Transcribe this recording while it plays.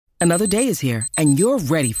Another day is here, and you're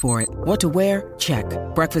ready for it. What to wear? Check.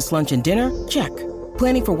 Breakfast, lunch, and dinner? Check.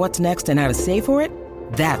 Planning for what's next and how to save for it?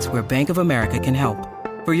 That's where Bank of America can help.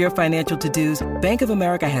 For your financial to-dos, Bank of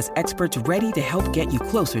America has experts ready to help get you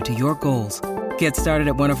closer to your goals. Get started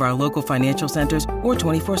at one of our local financial centers or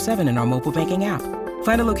 24/7 in our mobile banking app.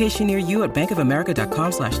 Find a location near you at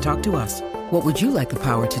bankofamerica.com/talktous. What would you like the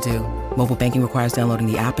power to do? Mobile banking requires downloading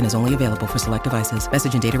the app and is only available for select devices.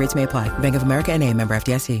 Message and data rates may apply. Bank of America N.A., member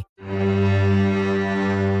FDIC.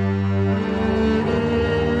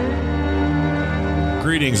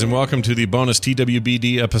 Greetings and welcome to the bonus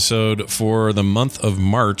TWBD episode for the month of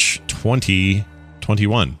March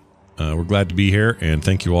 2021. We're glad to be here, and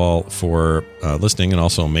thank you all for listening and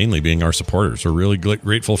also mainly being our supporters. We're really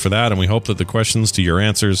grateful for that, and we hope that the questions to your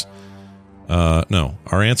answers,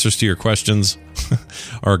 our answers to your questions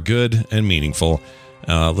are good and meaningful.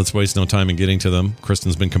 Let's waste no time in getting to them.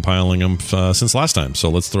 Kristen's been compiling them since last time, so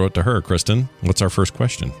let's throw it to her. Kristen, what's our first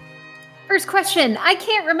question? First question, I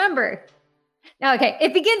can't remember. Okay,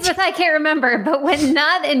 it begins with I can't remember, but when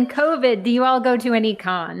not in COVID, do you all go to any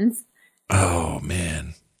cons? Oh,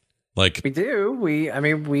 man. Like we do. We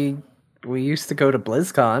used to go to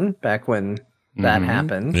BlizzCon back when that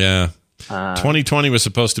happened. Yeah. 2020 was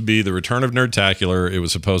supposed to be the return of Nerdtacular. It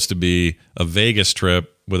was supposed to be a Vegas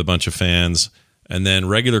trip with a bunch of fans. And then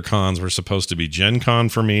regular cons were supposed to be Gen Con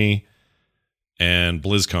for me and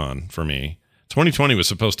BlizzCon for me. 2020 was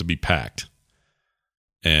supposed to be packed.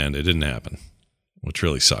 And it didn't happen, which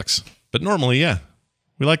really sucks. But normally, yeah,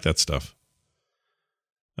 we like that stuff.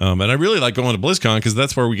 And I really like going to BlizzCon because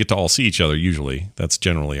that's where we get to all see each other usually. That's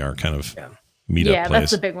generally our kind of meetup place. Yeah,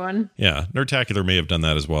 that's the big one. Yeah, Nerdtacular may have done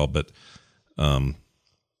that as well. But, I'm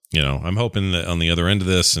hoping that on the other end of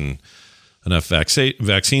this and enough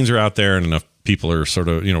vaccines are out there and enough people are sort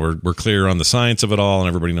of, we're clear on the science of it all and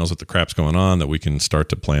everybody knows what the crap's going on, that we can start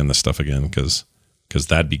to plan this stuff again because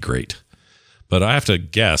that'd be great. But I have to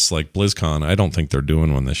guess, like BlizzCon, I don't think they're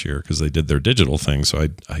doing one this year because they did their digital thing. So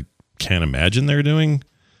I can't imagine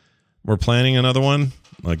we're planning another one.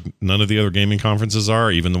 Like none of the other gaming conferences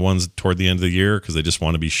are, even the ones toward the end of the year, because they just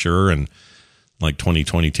want to be sure. And like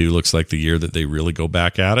 2022 looks like the year that they really go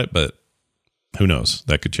back at it. But who knows?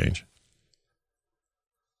 That could change.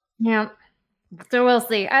 Yeah. So we'll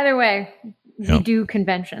see. Either way, we do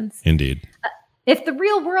conventions. Indeed. If the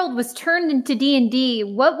real world was turned into D&D,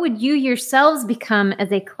 what would you yourselves become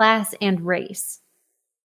as a class and race?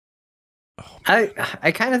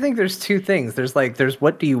 I kind of think there's two things. There's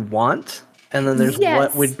what do you want? And then there's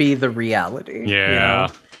what would be the reality. Yeah.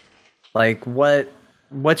 Like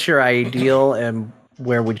what's your ideal and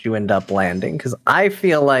where would you end up landing? Because I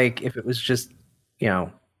feel like if it was just,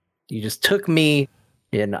 you just took me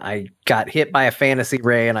and I got hit by a fantasy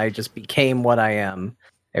ray and I just became what I am,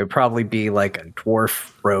 it would probably be like a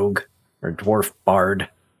dwarf rogue or dwarf bard.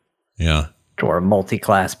 Yeah. Or a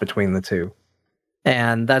multi-class between the two.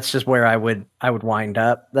 And that's just where I would wind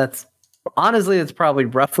up. That's probably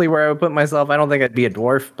roughly where I would put myself. I don't think I'd be a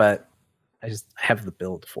dwarf, but I just have the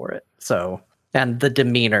build for it. So, and the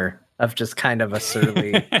demeanor of just kind of a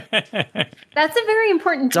surly. That's a very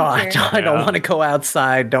important feature. I don't want to go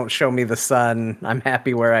outside. Don't show me the sun. I'm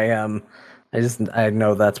happy where I am. I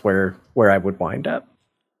know that's where I would wind up.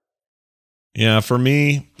 Yeah, for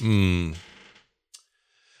me, I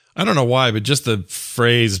don't know why, but just the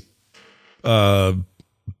phrase battle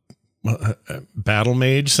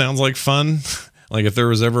mage sounds like fun. Like if there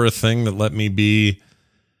was ever a thing that let me be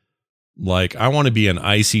like, I want to be an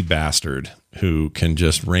icy bastard who can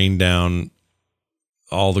just rain down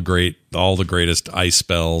all the greatest ice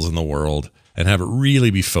spells in the world and have it really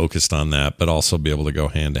be focused on that, but also be able to go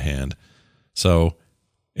hand to hand. So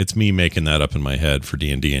it's me making that up in my head for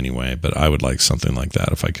D&D anyway, but I would like something like that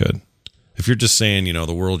if I could. If you're just saying,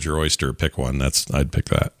 the world's your oyster, pick one. I'd pick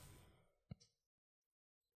that.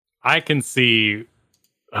 I can see,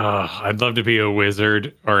 I'd love to be a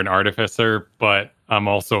wizard or an artificer, but I'm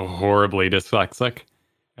also horribly dyslexic.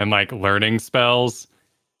 And like learning spells,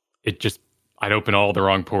 I'd open all the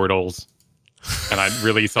wrong portals and I'd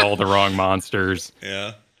release all the wrong monsters.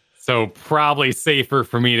 Yeah. So probably safer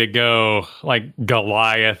for me to go like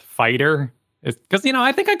Goliath fighter. Because,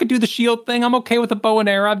 I think I could do the shield thing. I'm okay with a bow and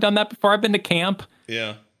arrow. I've done that before. I've been to camp.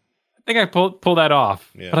 Yeah. I think I pull that off.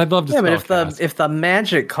 Yeah. But I'd love to. Yeah, but if the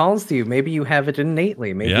magic calls to you, maybe you have it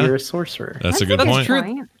innately. Maybe you're a sorcerer. That's a good point.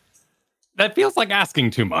 True. That feels like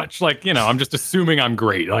asking too much. Like, I'm just assuming I'm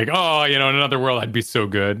great. Like, in another world, I'd be so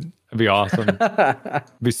good. I'd be awesome. I'd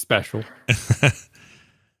be special.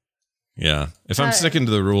 Yeah. If I'm sticking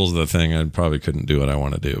to the rules of the thing, I probably couldn't do what I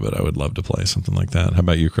want to do, but I would love to play something like that. How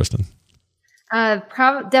about you, Kristen?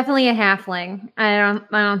 Definitely a halfling. I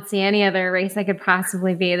don't see any other race I could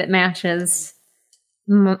possibly be that matches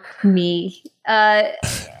me.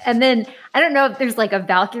 And then I don't know if there's like a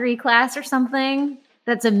Valkyrie class or something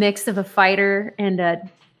that's a mix of a fighter and a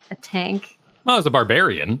tank. Well, it's a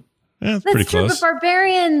barbarian. Yeah, that's That's pretty true, close. but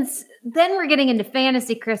barbarians. Then we're getting into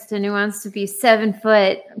fantasy. Kristen, who wants to be 7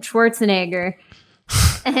 foot Schwarzenegger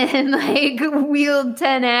and like wield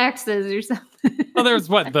 10 axes or something. Well, there's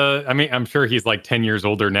I'm sure he's like 10 years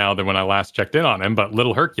older now than when I last checked in on him, but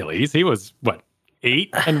little Hercules, he was 8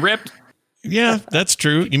 and ripped? Yeah, that's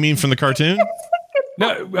true. You mean from the cartoon?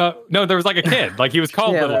 No, there was like a kid. Like he was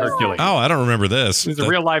called Little Hercules. Oh, I don't remember this. He's a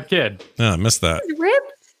real live kid. Oh, I missed that.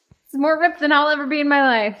 Ripped? It's more ripped than I'll ever be in my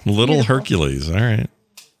life. Little Beautiful. Hercules. All right.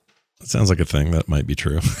 That sounds like a thing. That might be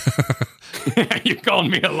true. You called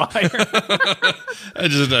me a liar.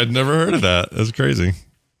 I'd never heard of that. That's crazy.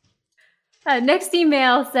 Next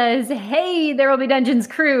email says, "Hey, There Will Be Dungeons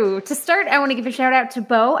crew. To start, I want to give a shout out to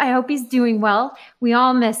Bo. I hope he's doing well. We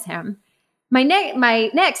all miss him. My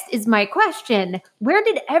next is my question. Where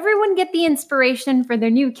did everyone get the inspiration for their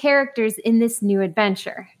new characters in this new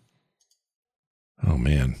adventure?" Oh,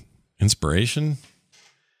 man. Inspiration?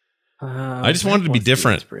 I just wanted to be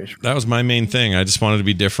different. That was my main thing. I just wanted to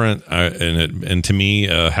be different. And to me,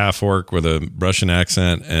 a half orc with a Russian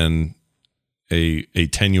accent and a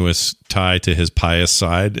tenuous tie to his pious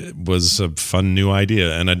side was a fun new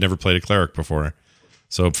idea. And I'd never played a cleric before.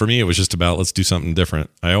 So for me, it was just about, let's do something different.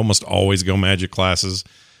 I almost always go magic classes.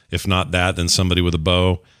 If not that, then somebody with a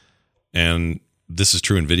bow. And this is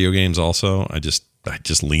true in video games also. I just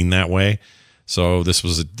lean that way. So this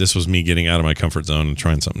was me getting out of my comfort zone and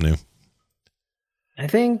trying something new. I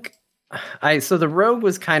think so the rogue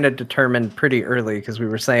was kind of determined pretty early because we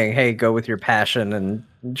were saying, hey, go with your passion, and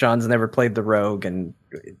John's never played the rogue and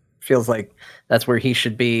it feels like that's where he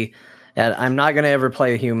should be. And I'm not going to ever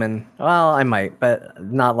play a human. Well, I might, but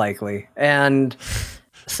not likely. And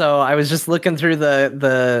so I was just looking through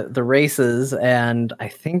the races, and I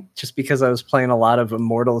think just because I was playing a lot of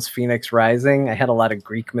Immortals Phoenix Rising, I had a lot of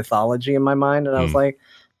Greek mythology in my mind, and I was like,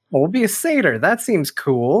 well, we'll be a satyr. That seems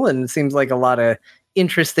cool, and it seems like a lot of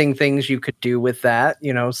interesting things you could do with that.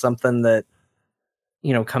 You know, something that,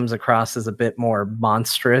 you know, comes across as a bit more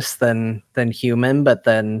monstrous than human, but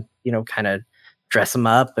then, you know, kind of dress them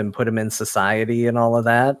up and put them in society and all of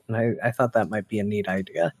that. And I thought that might be a neat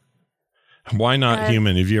idea. Why not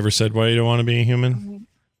human? Have you ever said why you don't want to be a human?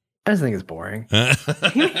 I just think it's boring. All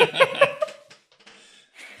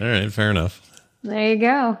right, fair enough. There you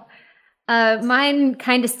go. Mine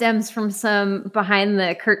kind of stems from some behind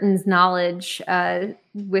the curtains knowledge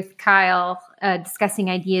with Kyle discussing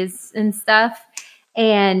ideas and stuff.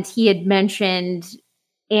 And he had mentioned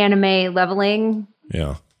anime leveling.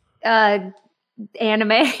 Yeah.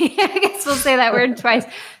 Anime. I guess we'll say that word twice.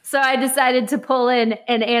 So I decided to pull in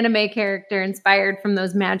an anime character inspired from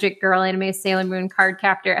those Magic Girl anime, Sailor Moon,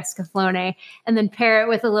 Cardcaptor, Escaflowne, and then pair it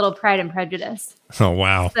with a little Pride and Prejudice. Oh,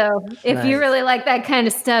 wow. So if you really like that kind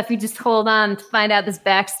of stuff, you just hold on to find out this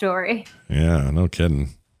backstory. Yeah, no kidding.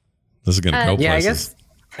 This is going to go yeah, places.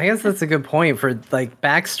 I guess that's a good point for like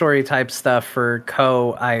backstory type stuff for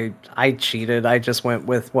Ko. I cheated. I just went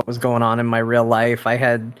with what was going on in my real life. I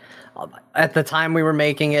had, at the time we were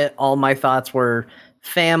making it, all my thoughts were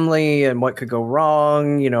family and what could go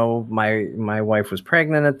wrong. You know, my wife was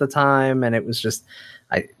pregnant at the time, and it was just,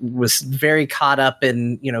 I was very caught up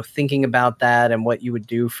in, you know, thinking about that and what you would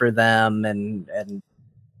do for them and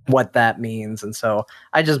what that means. And so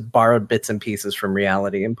I just borrowed bits and pieces from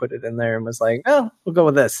reality and put it in there and was like, oh, we'll go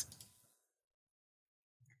with this.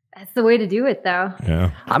 That's the way to do it, though.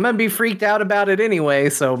 Yeah. I'm going to be freaked out about it anyway,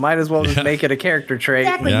 so might as well just make it a character trait.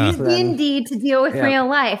 Exactly. Yeah. Use D&D to deal with real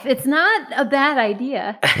life. It's not a bad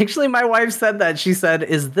idea. Actually, my wife said that. She said,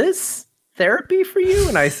 is this therapy for you?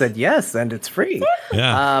 And I said, yes, and it's free.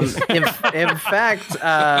 Yeah. In fact,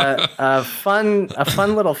 a fun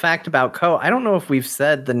little fact about Ko. I don't know if we've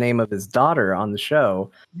said the name of his daughter on the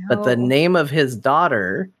show, but the name of his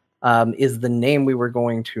daughter is the name we were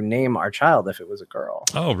going to name our child if it was a girl.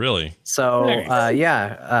 Oh, really? So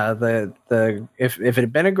if it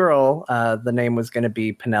had been a girl, the name was going to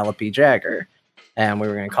be Penelope Jagger, and we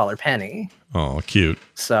were going to call her Penny. Oh, cute.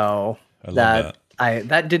 So I love that.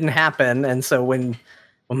 that didn't happen. And so when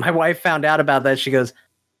my wife found out about that, she goes,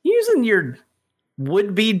 using your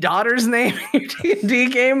would-be daughter's name in your D&D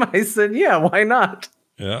game? I said, yeah, why not?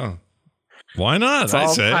 Yeah. Why not? It's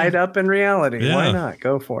all tied up in reality. Yeah. Why not?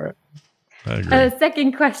 Go for it. I agree. The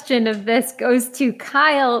second question of this goes to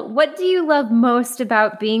Kyle. What do you love most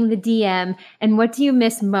about being the DM, and what do you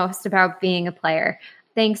miss most about being a player?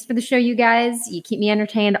 Thanks for the show, you guys. You keep me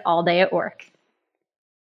entertained all day at work.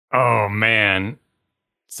 Oh, man.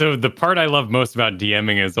 So the part I love most about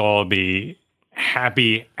DMing is all the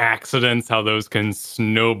happy accidents, how those can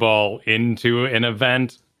snowball into an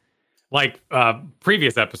event. Like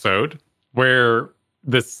previous episode, where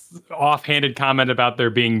this offhanded comment about there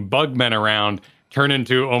being bugmen around turned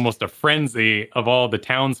into almost a frenzy of all the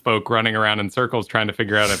townsfolk running around in circles trying to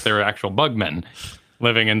figure out if there were actual bugmen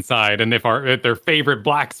living inside, and if their favorite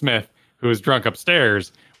blacksmith, who was drunk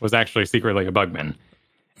upstairs, was actually secretly a bugman.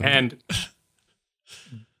 And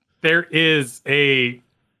there is a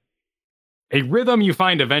rhythm you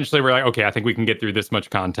find eventually where, like, okay, I think we can get through this much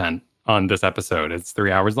content on this episode. It's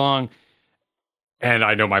 3 hours long, and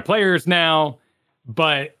I know my players now,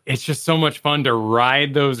 but it's just so much fun to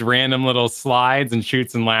ride those random little slides and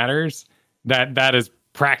chutes and ladders. That is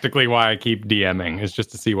practically why I keep DMing, is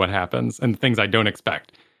just to see what happens and things I don't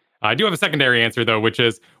expect. I do have a secondary answer, though, which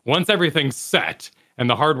is once everything's set and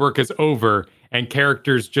the hard work is over and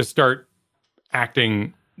characters just start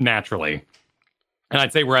acting naturally. And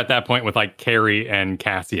I'd say we're at that point with like Carrie and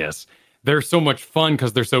Cassius. They're so much fun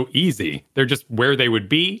because they're so easy. They're just where they would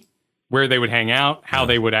be, where they would hang out, how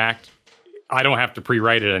they would act. I don't have to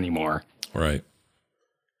pre-write it anymore. Right.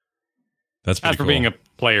 That's pretty As for cool. being a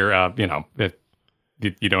player,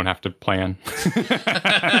 you don't have to plan.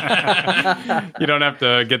 You don't have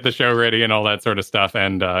to get the show ready and all that sort of stuff.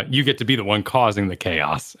 And you get to be the one causing the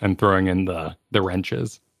chaos and throwing in the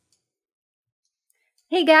wrenches.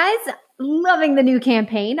 Hey guys, loving the new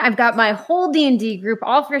campaign. I've got my whole D&D group,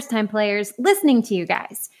 all first-time players, listening to you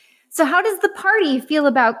guys. So how does the party feel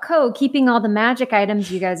about Ko keeping all the magic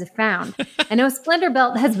items you guys have found? I know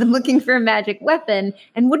Splinterbelt has been looking for a magic weapon,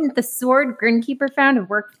 and wouldn't the sword Grinkeeper found have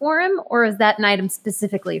worked for him, or is that an item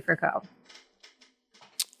specifically for Ko?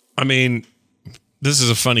 I mean, this is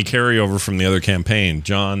a funny carryover from the other campaign.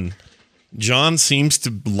 John seems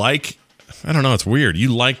to like, I don't know, it's weird.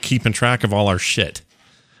 You like keeping track of all our shit.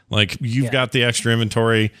 Like, you've got the extra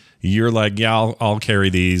inventory. You're like, yeah, I'll carry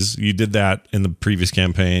these. You did that in the previous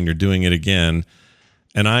campaign. You're doing it again.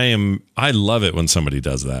 And I love it when somebody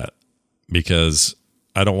does that, because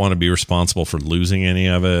I don't want to be responsible for losing any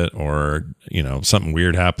of it, or, something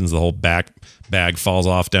weird happens. The whole bag falls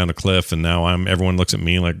off down a cliff, and now everyone looks at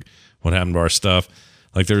me like, what happened to our stuff?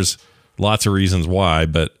 Like, there's lots of reasons why,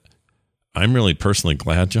 but I'm really personally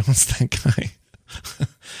glad John's that guy.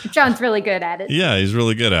 John's really good at it. Yeah, he's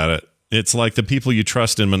really good at it. It's like the people you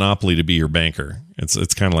trust in Monopoly to be your banker.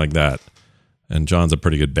 It's kind of like that. And John's a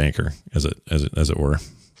pretty good banker, as it were.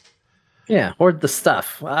 Yeah, or the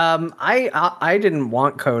stuff. I didn't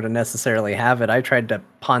want Ko to necessarily have it. I tried to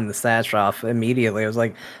pawn the sash off immediately. I was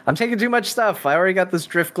like, I'm taking too much stuff. I already got this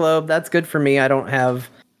drift globe. That's good for me. I don't have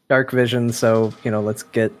dark vision, so let's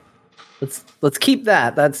keep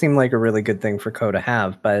that. That seemed like a really good thing for Ko to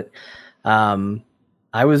have. But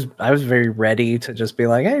I was very ready to just be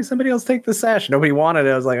like, hey, somebody else take the sash. Nobody wanted it.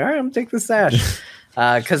 I was like, all right, I'm gonna take the sash.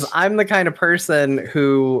 Because I'm the kind of person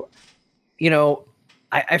who,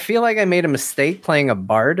 I feel like I made a mistake playing a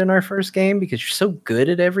bard in our first game, because you're so good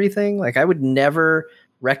at everything. Like, I would never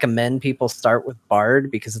recommend people start with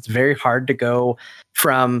bard, because it's very hard to go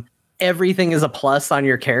from everything is a plus on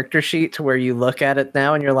your character sheet to where you look at it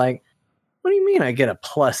now and you're like, what do you mean I get a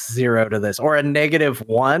 +0 to this, or a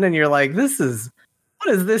 -1? And you're like,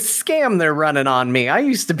 what is this scam they're running on me? I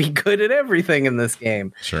used to be good at everything in this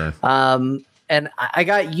game. Sure. And I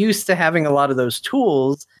got used to having a lot of those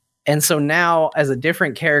tools. And so now, as a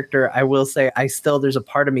different character, I will say there's a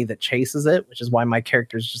part of me that chases it, which is why my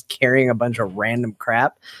character is just carrying a bunch of random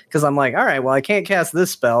crap. Because I'm like, all right, well, I can't cast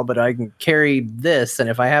this spell, but I can carry this. And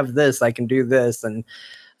if I have this, I can do this. And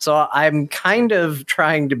so I'm kind of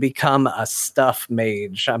trying to become a stuff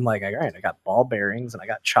mage. I'm like, all right, I got ball bearings, and I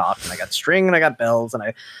got chalk, and I got string, and I got bells, and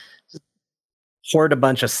I just hoard a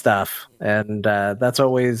bunch of stuff. And that's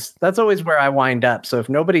always where I wind up. So if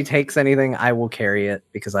nobody takes anything, I will carry it,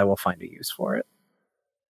 because I will find a use for it.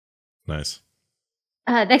 Nice.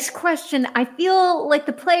 Next question. I feel like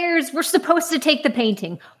the players were supposed to take the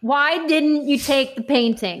painting. Why didn't you take the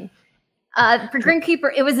painting? For Grinkeeper,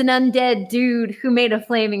 it was an undead dude who made a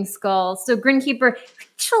flaming skull. So Grinkeeper,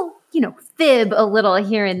 she'll, fib a little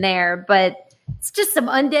here and there, but it's just some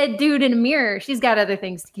undead dude in a mirror. She's got other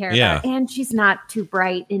things to care about, and she's not too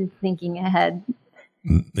bright in thinking ahead.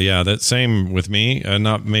 Yeah, that same with me.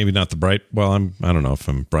 Maybe not the bright. Well, I don't know if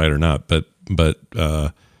I'm bright or not, but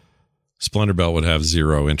Splinterbelt would have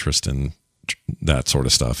zero interest in that sort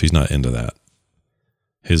of stuff. He's not into that.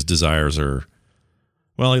 His desires are,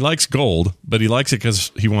 well, he likes gold, but he likes it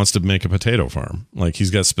because he wants to make a potato farm. Like,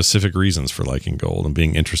 he's got specific reasons for liking gold and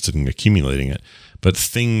being interested in accumulating it. But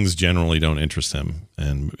things generally don't interest him,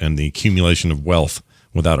 and the accumulation of wealth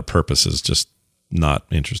without a purpose is just not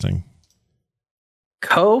interesting.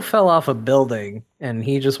 Ko fell off a building and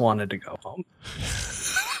he just wanted to go home.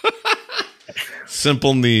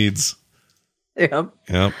 Simple needs. Yep.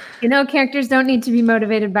 Characters don't need to be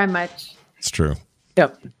motivated by much. It's true.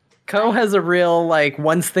 Yep. Ko has a real, like,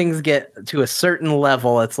 once things get to a certain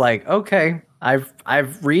level, it's like, okay,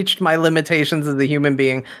 I've reached my limitations as a human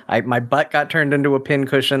being. My butt got turned into a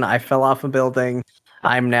pincushion. I fell off a building.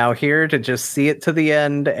 I'm now here to just see it to the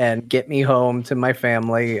end and get me home to my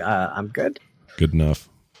family. I'm good. Good enough.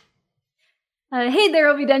 Hey, There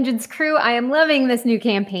Will Be Dungeons crew. I am loving this new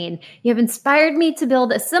campaign. You have inspired me to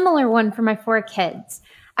build a similar one for my 4 kids.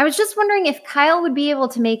 I was just wondering if Kyle would be able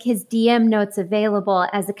to make his DM notes available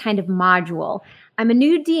as a kind of module. I'm a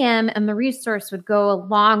new DM, and the resource would go a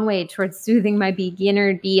long way towards soothing my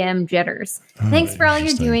beginner DM jitters. Thanks for all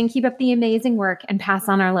you're doing. Keep up the amazing work, and pass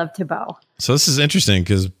on our love to Bo. So this is interesting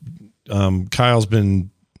because Kyle's been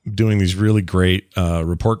doing these really great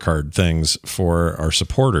report card things for our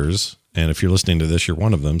supporters. And if you're listening to this, you're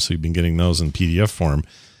one of them. So you've been getting those in PDF form.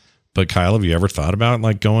 But Kyle, have you ever thought about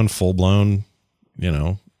like going full blown,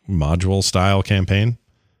 module style campaign?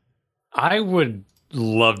 I would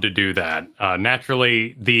love to do that.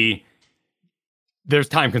 Naturally, there's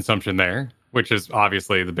time consumption there, which is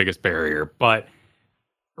obviously the biggest barrier. But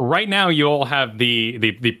right now, you all have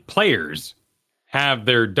the players have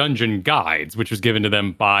their dungeon guides, which was given to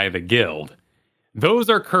them by the guild. Those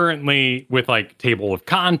are currently with like table of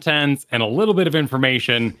contents and a little bit of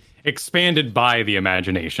information expanded by the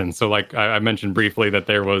imagination. So like I mentioned briefly that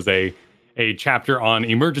there was a chapter on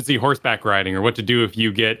emergency horseback riding or what to do if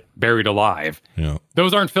you get buried alive. Yeah.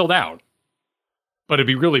 Those aren't filled out. But it'd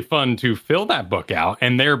be really fun to fill that book out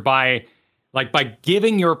and thereby by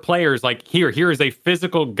giving your players like here is a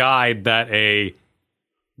physical guide that a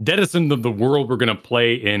Denizen of the World we're going to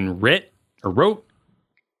play in wrote.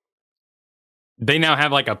 They now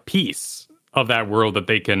have like a piece of that world that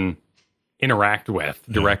they can interact with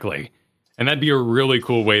directly. Yeah. And that'd be a really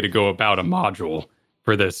cool way to go about a module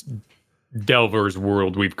for this Delver's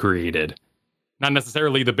world we've created. Not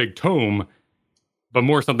necessarily the big tome, but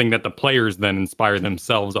more something that the players then inspire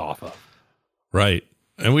themselves off of. Right.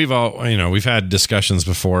 And we've had discussions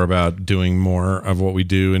before about doing more of what we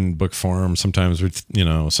do in book form. Sometimes with,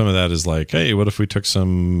 some of that is like, hey, what if we took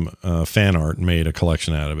some fan art and made a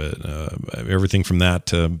collection out of it? Everything from that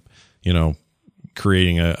to,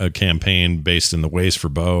 creating a campaign based in the ways for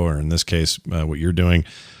Bo, or in this case, what you're doing.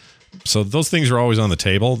 So those things are always on the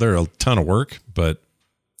table. They're a ton of work, but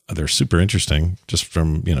they're super interesting just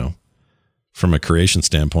from a creation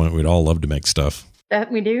standpoint. We'd all love to make stuff.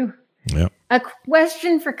 That we do. Yeah. A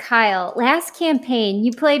question for Kyle. Last campaign,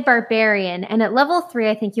 you played Barbarian, and at level 3,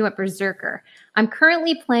 I think you went Berserker. I'm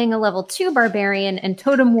currently playing a level 2 Barbarian, and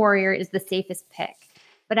Totem Warrior is the safest pick.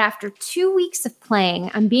 But after 2 weeks of playing,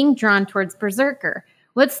 I'm being drawn towards Berserker.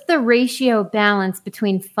 What's the ratio balance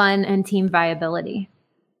between fun and team viability?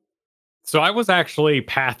 So I was actually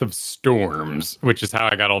Path of Storms, which is how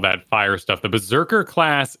I got all that fire stuff. The Berserker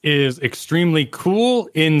class is extremely cool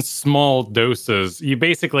in small doses. You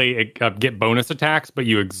basically get bonus attacks, but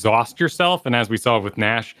you exhaust yourself. And as we saw with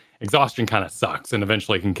Nash, exhaustion kind of sucks and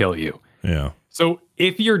eventually can kill you. Yeah. So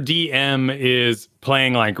if your DM is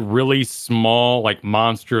playing like really small, like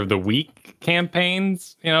Monster of the Week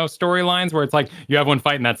campaigns, storylines where it's like you have one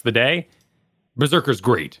fight and that's the day, Berserker's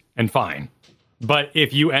great and fine. But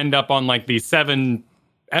if you end up on like these 7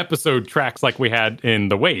 episode tracks like we had in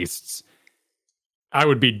The Wastes, I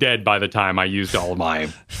would be dead by the time I used all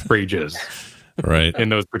my rages right in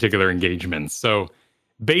those particular engagements. So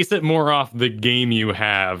base it more off the game you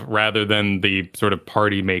have rather than the sort of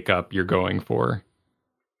party makeup you're going for.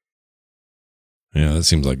 Yeah, that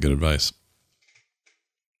seems like good advice.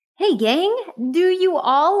 Hey gang, do you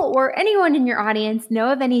all or anyone in your audience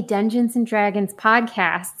know of any Dungeons & Dragons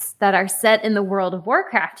podcasts that are set in the World of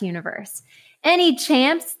Warcraft universe? Any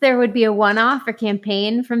chance there would be a one-off or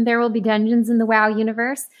campaign from There Will Be Dungeons in the WoW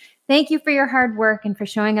universe? Thank you for your hard work and for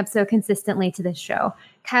showing up so consistently to this show.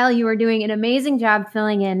 Kyle, you are doing an amazing job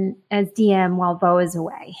filling in as DM while Bo is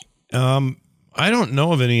away. I don't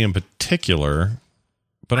know of any in particular,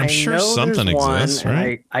 but I'm sure something exists,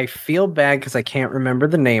 right? I feel bad because I can't remember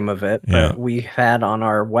the name of it, but we had on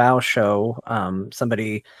our WoW show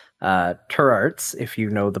somebody, Turarts, if you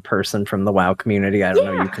know the person from the WoW community. I don't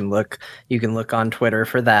know. You can look on Twitter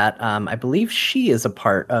for that. I believe she is a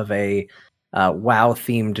part of a WoW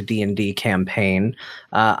themed D&D campaign.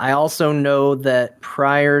 I also know that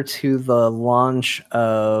prior to the launch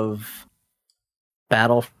of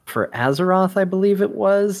Battle for Azeroth, I believe it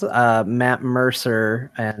was, Matt Mercer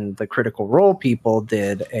and the Critical Role people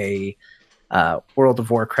did a World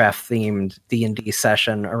of Warcraft themed D&D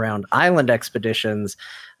session around island expeditions.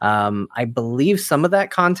 I believe some of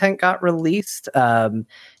that content got released.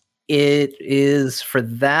 It is for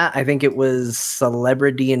that. I think it was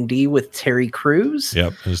Celebrity D&D with Terry Crews.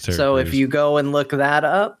 Yep, it was Terry So Crews. if you go and look that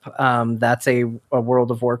up, that's a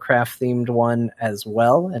World of Warcraft themed one as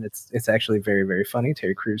well, and it's actually very, very funny.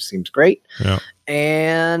 Terry Crews seems great. Yeah.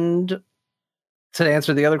 And to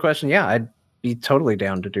answer the other question, yeah, I'd be totally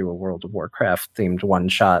down to do a World of Warcraft themed one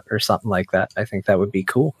shot or something like that. I think that would be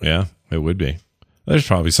cool. Yeah, it would be. There's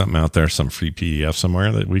probably something out there, some free PDF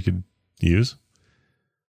somewhere that we could use.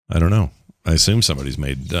 I don't know. I assume someone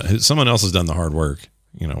else has done the hard work,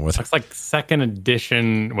 with Looks like second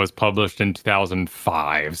edition was published in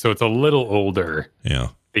 2005, so it's a little older. Yeah.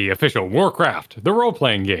 The official Warcraft, the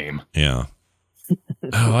role-playing game. Yeah.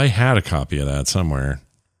 Oh, I had a copy of that somewhere.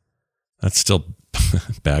 That's still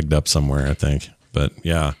bagged up somewhere, I think. But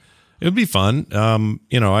yeah, it would be fun.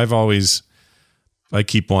 I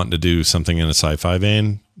keep wanting to do something in a sci-fi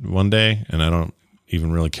vein one day, and I don't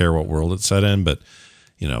even really care what world it's set in, but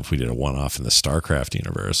if we did a one-off in the StarCraft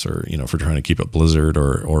universe, or, if we're trying to keep it Blizzard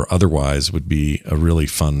or otherwise, would be a really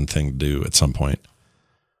fun thing to do at some point.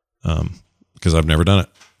 Because I've never done it,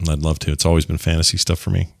 and I'd love to. It's always been fantasy stuff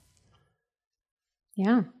for me.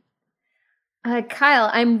 Yeah.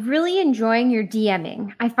 Kyle, I'm really enjoying your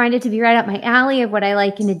DMing. I find it to be right up my alley of what I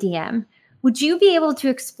like in a DM. Would you be able to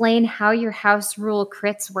explain how your house rule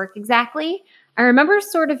crits work exactly? I remember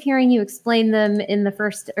sort of hearing you explain them in the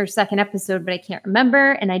first or second episode, but I can't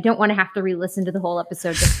remember, and I don't want to have to re-listen to the whole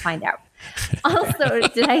episode just to find out. Also,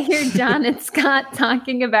 did I hear John and Scott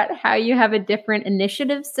talking about how you have a different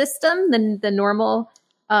initiative system than normal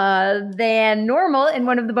in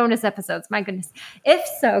one of the bonus episodes? My goodness. If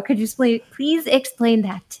so, could you please explain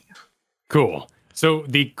that too? Cool. So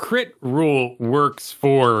the crit rule works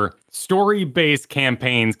for story-based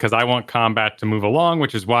campaigns because I want combat to move along,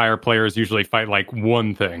 which is why our players usually fight like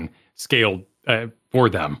one thing scaled for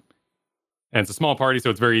them. And it's a small party, so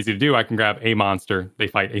it's very easy to do. I can grab a monster. They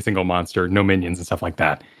fight a single monster, no minions and stuff like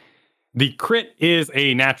that. The crit is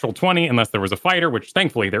a natural 20 unless there was a fighter, which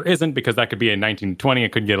thankfully there isn't, because that could be a 19 to 20.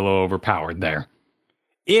 It could get a little overpowered there.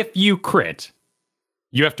 If you crit,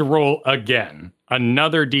 you have to roll again,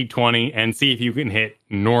 another d20, and see if you can hit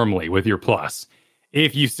normally with your plus.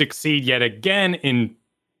 If you succeed yet again in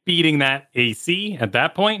beating that AC at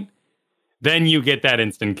that point, then you get that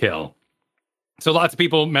instant kill. So lots of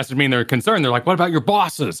people message me and they're concerned. They're like, what about your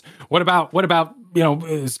bosses? What about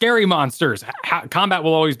scary monsters? Combat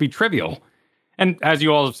will always be trivial. And as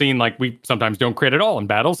you all have seen, like, we sometimes don't crit at all in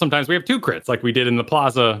battles. Sometimes we have 2 crits, like we did in the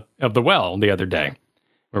Plaza of the Well the other day,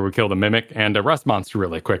 where we killed a mimic and a rust monster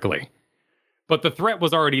really quickly. But the threat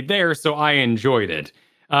was already there, so I enjoyed it.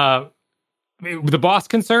 The boss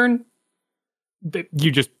concern,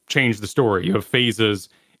 you just change the story. You have phases.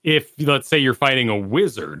 If, let's say, you're fighting a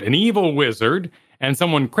wizard, an evil wizard, and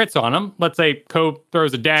someone crits on him, let's say Cope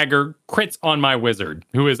throws a dagger, crits on my wizard,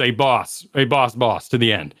 who is a boss to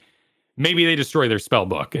the end. Maybe they destroy their spell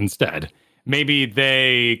book instead. Maybe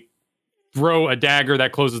they throw a dagger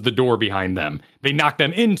that closes the door behind them. They knock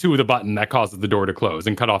them into the button that causes the door to close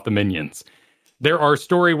and cut off the minions. There are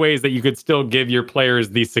story ways that you could still give your players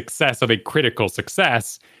the success of a critical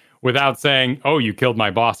success without saying, oh, you killed my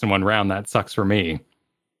boss in one round, that sucks for me.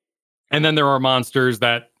 And then there are monsters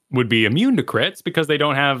that would be immune to crits because they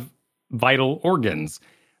don't have vital organs,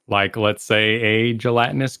 like, let's say, a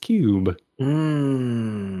gelatinous cube.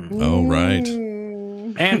 Oh, right.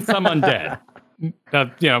 And some undead.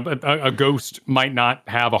 A ghost might not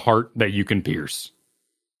have a heart that you can pierce.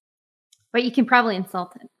 But you can probably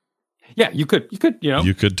insult it. Yeah, you could,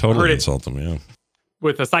 You could totally insult them, yeah.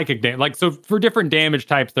 With a psychic damage. So for different damage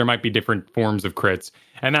types, there might be different forms of crits.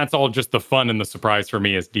 And that's all just the fun and the surprise for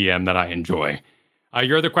me as DM that I enjoy.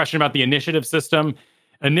 Your other question about the initiative system.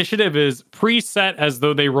 Initiative is preset as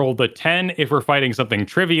though they rolled a 10 if we're fighting something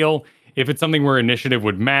trivial. If it's something where initiative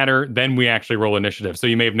would matter, then we actually roll initiative. So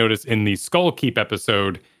you may have noticed in the Skull Keep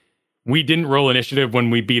episode, we didn't roll initiative when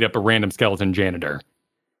we beat up a random skeleton janitor,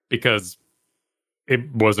 because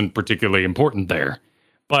it wasn't particularly important there.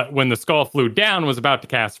 But when the skull flew down, was about to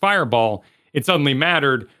cast Fireball, it suddenly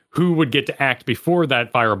mattered who would get to act before that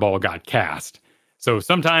Fireball got cast. So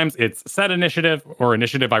sometimes it's set initiative or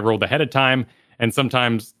initiative I rolled ahead of time. And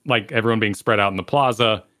sometimes, like everyone being spread out in the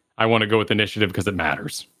plaza, I want to go with initiative because it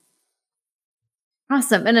matters.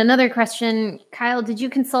 Awesome. And another question, Kyle, did you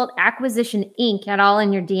consult Acquisition Inc. at all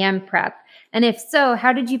in your DM prep? And if so,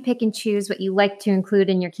 how did you pick and choose what you like to include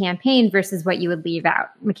in your campaign versus what you would leave out,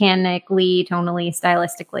 mechanically, tonally,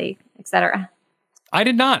 stylistically, etc.? I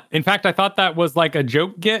did not. In fact, I thought that was like a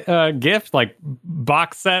joke gift, like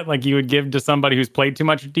box set, like you would give to somebody who's played too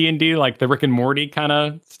much D&D, like the Rick and Morty kind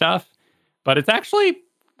of stuff. But it's actually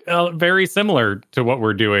very similar to what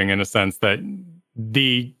we're doing in a sense that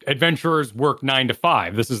the adventurers work 9 to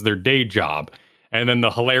 5. This is their day job. And then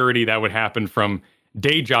the hilarity that would happen from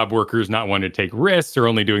day job workers not wanting to take risks or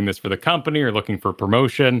only doing this for the company or looking for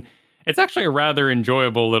promotion. It's actually a rather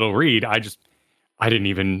enjoyable little read. I didn't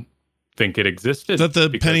even think it existed. Is that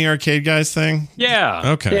the Penny Arcade guys thing?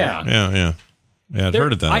 Yeah. Okay. Yeah. I'd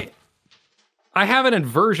heard of that. I have an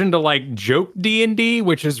aversion to like joke D&D,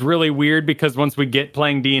 which is really weird because once we get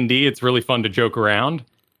playing D&D, it's really fun to joke around.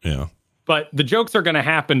 Yeah. But the jokes are going to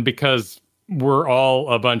happen because we're all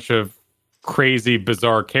a bunch of crazy,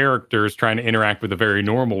 bizarre characters trying to interact with a very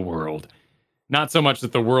normal world. Not so much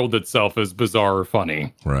that the world itself is bizarre or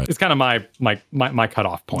funny. Right. It's kind of my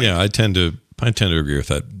cutoff point. Yeah, I tend to agree with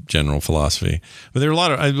that general philosophy. But there are a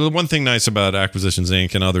lot of one thing nice about Acquisitions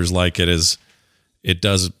Inc. and others like it is it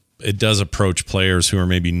does approach players who are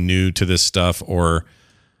maybe new to this stuff or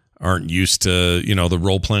aren't used to, the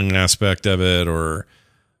role playing aspect of it, or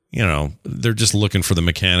they're just looking for the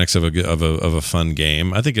mechanics of a fun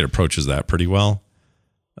game. I think it approaches that pretty well.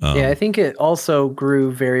 Yeah, I think it also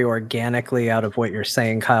grew very organically out of what you're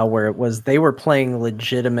saying, Kyle, where it was they were playing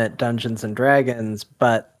legitimate Dungeons and Dragons,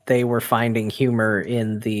 but they were finding humor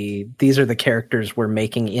in these are the characters we're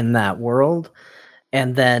making in that world.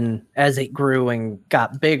 And then as it grew and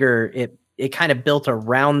got bigger, it kind of built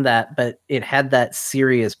around that, but it had that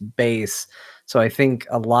serious base. So I think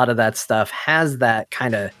a lot of that stuff has that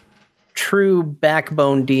kind of true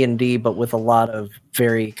backbone D&D, but with a lot of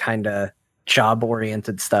very kind of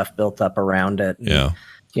job-oriented stuff built up around it. And,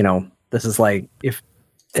 yeah. This is like if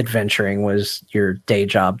adventuring was your day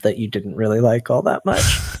job that you didn't really like all that much.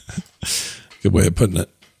 Good way of putting it.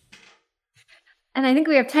 And I think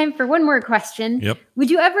we have time for one more question. Yep. Would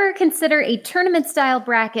you ever consider a tournament-style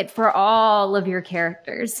bracket for all of your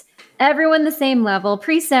characters? Everyone the same level,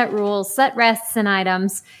 preset rules, set rests, and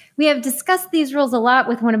items. We have discussed these rules a lot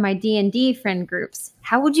with one of my D&D friend groups.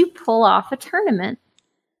 How would you pull off a tournament?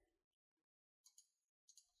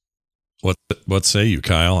 What say you,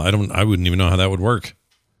 Kyle? I wouldn't even know how that would work.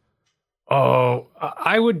 Oh,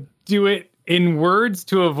 I would do it in words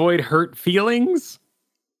to avoid hurt feelings.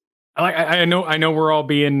 I know we're all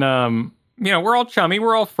being, we're all chummy,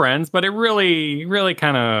 we're all friends, but it really, really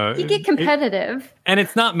kind of... You get competitive. And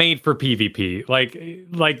it's not made for PvP.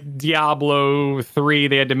 Like Diablo 3,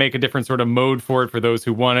 they had to make a different sort of mode for it for those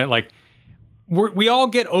who want it. Like, we all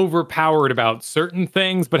get overpowered about certain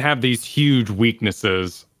things, but have these huge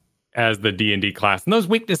weaknesses as the D&D class. And those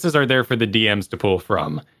weaknesses are there for the DMs to pull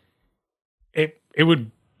from. It would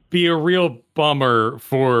be a real bummer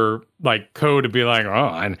for, like, Co to be like,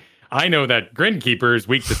 oh, and I know that Grinkeeper is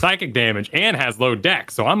weak to psychic damage and has low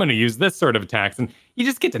dex, so I'm going to use this sort of attacks. And you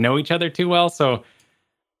just get to know each other too well. So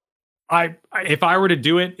if I were to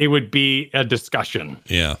do it, it would be a discussion.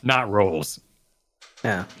 Yeah. Not rolls.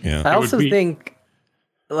 Yeah. Yeah. I also think,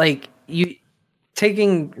 like, you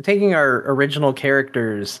taking our original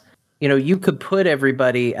characters, you could put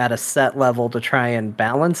everybody at a set level to try and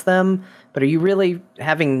balance them, but are you really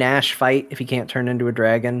having Nash fight if he can't turn into a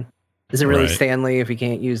dragon? Is it really Stanley if he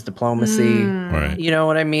can't use diplomacy? Right. You know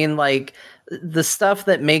what I mean? Like, the stuff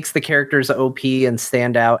that makes the characters OP and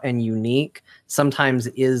stand out and unique sometimes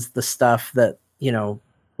is the stuff that,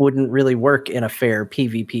 wouldn't really work in a fair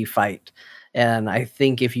PvP fight. And I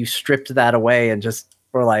think if you stripped that away and just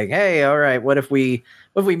were like, hey, all right, what if we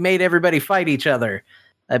made everybody fight each other?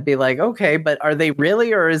 I'd be like, okay, but are they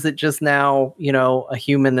really, or is it just now, a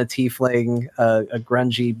human, a tiefling, a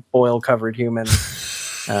grungy, boil-covered human,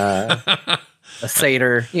 a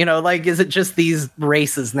satyr? Is it just these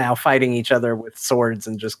races now fighting each other with swords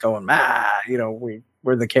and just going,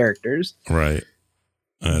 we're the characters? Right.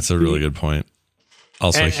 That's a really good point.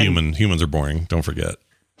 Also, humans are boring. Don't forget.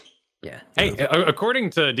 Yeah. Hey, according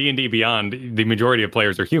to D&D Beyond, the majority of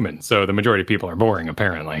players are human, so the majority of people are boring,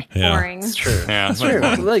 apparently. Yeah. Boring. It's true. Yeah, it's true.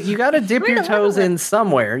 Look, you got to dip your toes in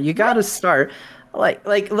somewhere. You got to start.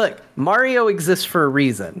 Look, Mario exists for a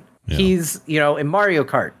reason. Yeah. He's, in Mario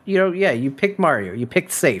Kart, you picked Mario. You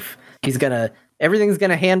picked safe. Everything's going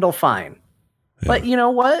to handle fine. Yeah. But you know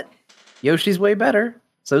what? Yoshi's way better.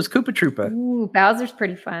 So's Koopa Troopa. Ooh, Bowser's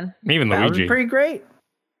pretty fun. Even Luigi. Bowser's pretty great.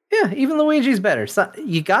 Yeah, even Luigi's better. So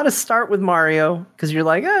you got to start with Mario because you're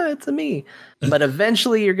like, it's a me. But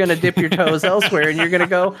eventually you're going to dip your toes elsewhere and you're going to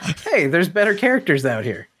go, hey, there's better characters out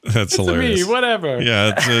here. That's it's hilarious. A me, whatever.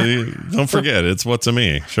 Yeah, don't forget, it's what's a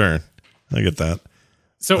me. Sure, I get that.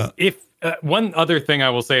 So if one other thing I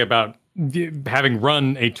will say about having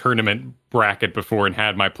run a tournament bracket before and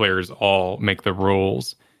had my players all make the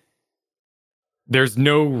rules, there's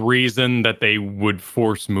no reason that they would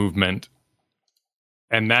force movement.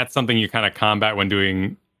 And that's something you kind of combat when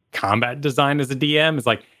doing combat design as a DM. Is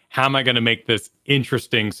like, how am I going to make this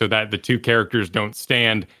interesting so that the two characters don't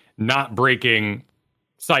stand, not breaking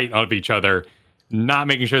sight of each other, not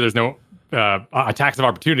making sure there's no attacks of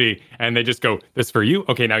opportunity, and they just go, this for you?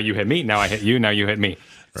 Okay, now you hit me. Now I hit you. Now you hit me.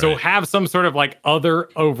 Right. So have some sort of like other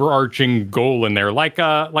overarching goal in there, like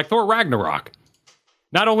Thor Ragnarok.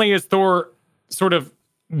 Not only is Thor sort of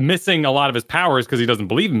missing a lot of his powers because he doesn't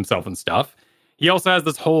believe himself and stuff, he also has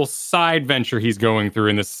this whole side venture he's going through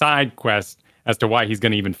in this side quest as to why he's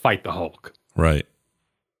going to even fight the Hulk. Right.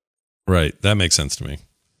 That makes sense to me.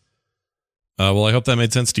 Well, I hope that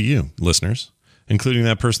made sense to you, listeners, including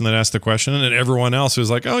that person that asked the question and everyone else who's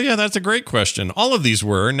like, oh, yeah, that's a great question. All of these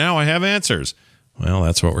were. Now I have answers. Well,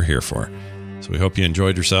 that's what we're here for. So we hope you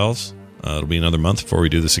enjoyed yourselves. It'll be another month before we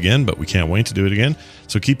do this again, but we can't wait to do it again.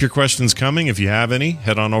 So keep your questions coming. If you have any,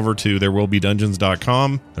 head on over to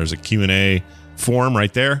therewillbedungeons.com. There's a Q&A form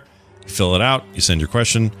right there. You fill it out, you send your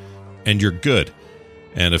question, and you're good.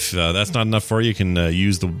 And if that's not enough for you, you can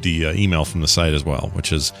use the email from the site as well,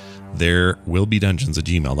 which is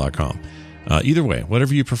therewillbedungeons@gmail.com. Either way,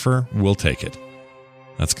 whatever you prefer, we'll take it.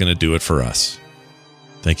 That's going to do it for us.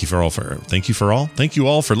 Thank you all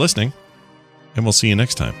for listening, and we'll see you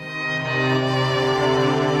next time.